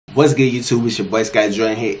What's good, YouTube? It's your boy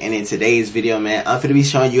Jordxn here, and in today's video, man, I'm gonna be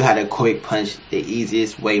showing you how to quick punch the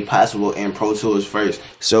easiest way possible in Pro Tools first.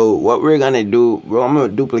 So what we're gonna do, well, I'm gonna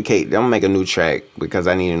duplicate. I'm gonna make a new track because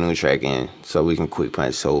I need a new track in so we can quick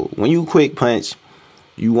punch. So when you quick punch,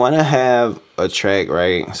 you want to have a track,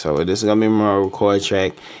 right? So this is gonna be my record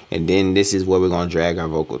track, and then this is where we're gonna drag our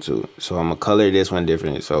vocal to. So I'm gonna color this one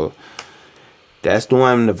different. So that's the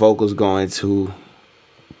one the vocal's going to.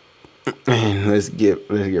 And let's get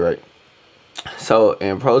right. So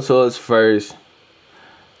in Pro Tools first,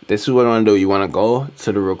 this is what I want to do. You want to go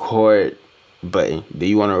to the record button, then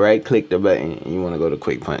you want to right click the button and you want to go to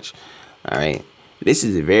quick punch. All right, this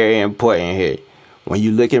is very important here. When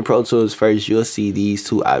you look in Pro Tools first, you'll see these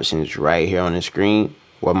two options right here on the screen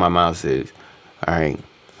where my mouse is. All right,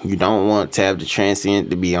 you don't want tab to transient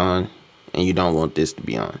to be on, and you don't want this to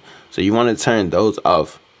be on. So you want to turn those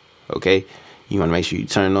off. Okay, you want to make sure you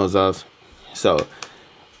turn those off. So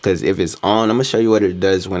because if it's on, I'm gonna show you what it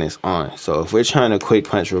does when it's on. So if we're trying to quick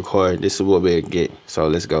punch record, this is what we get. So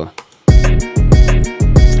let's go.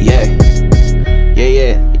 Yeah.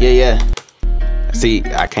 See,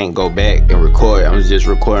 I can't go back and record. I'm just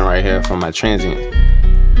recording right here from my transient.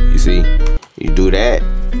 You see, you do that,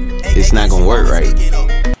 it's not gonna work right.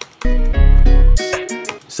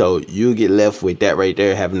 So you get left with that right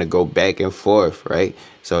there, having to go back and forth, right?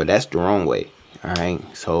 So that's the wrong way. All right,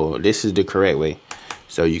 so this is the correct way.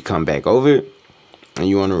 So you come back over and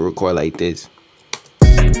you want to record like this.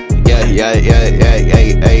 Yeah. You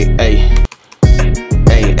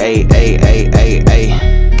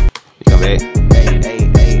come back.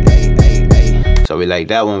 So we like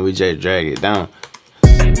that one, we just drag it down.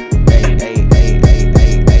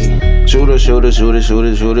 Shooter,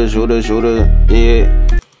 yeah.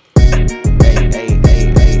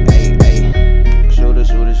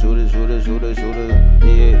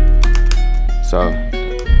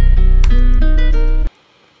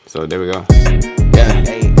 So there we go. Yeah.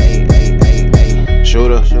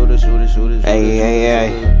 Shooter. Hey.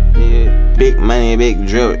 Big money, big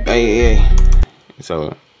drip. Hey.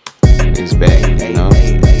 So it's back, you know.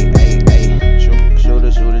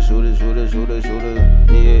 Shooter.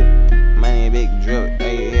 Yeah. Money, big drip.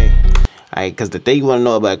 Hey. Alright, because the thing you want to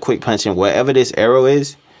know about quick punching, wherever this arrow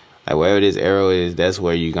is, that's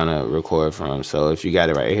where you're gonna record from. So if you got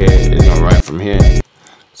it right here, it's gonna run from here.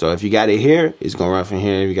 So if you got it here, it's gonna run from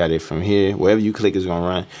here. If you got it from here, wherever you click, it's gonna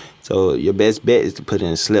run. So your best bet is to put it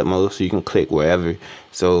in slip mode so you can click wherever.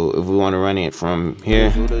 So if we want to run it from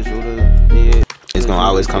here, it's gonna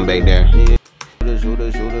always come back there.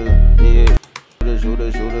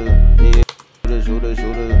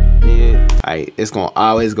 Alright, it's gonna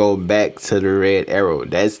always go back to the red arrow.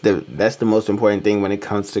 That's the most important thing when it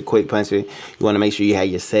comes to quick punching. You want to make sure you have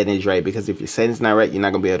your settings right, because if your settings not right, you're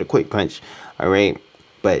not gonna be able to quick punch. Alright,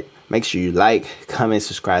 but make sure you like, comment,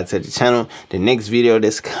 subscribe to the channel. The next video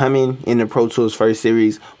that's coming in the Pro Tools first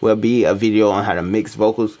series will be a video on how to mix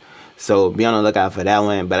vocals. So be on the lookout for that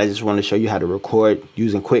one. But I just want to show you how to record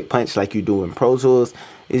using quick punch like you do in Pro Tools.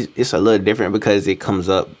 It's a little different because it comes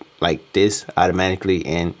up like this automatically,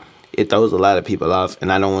 and it throws a lot of people off,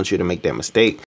 and I don't want you to make that mistake.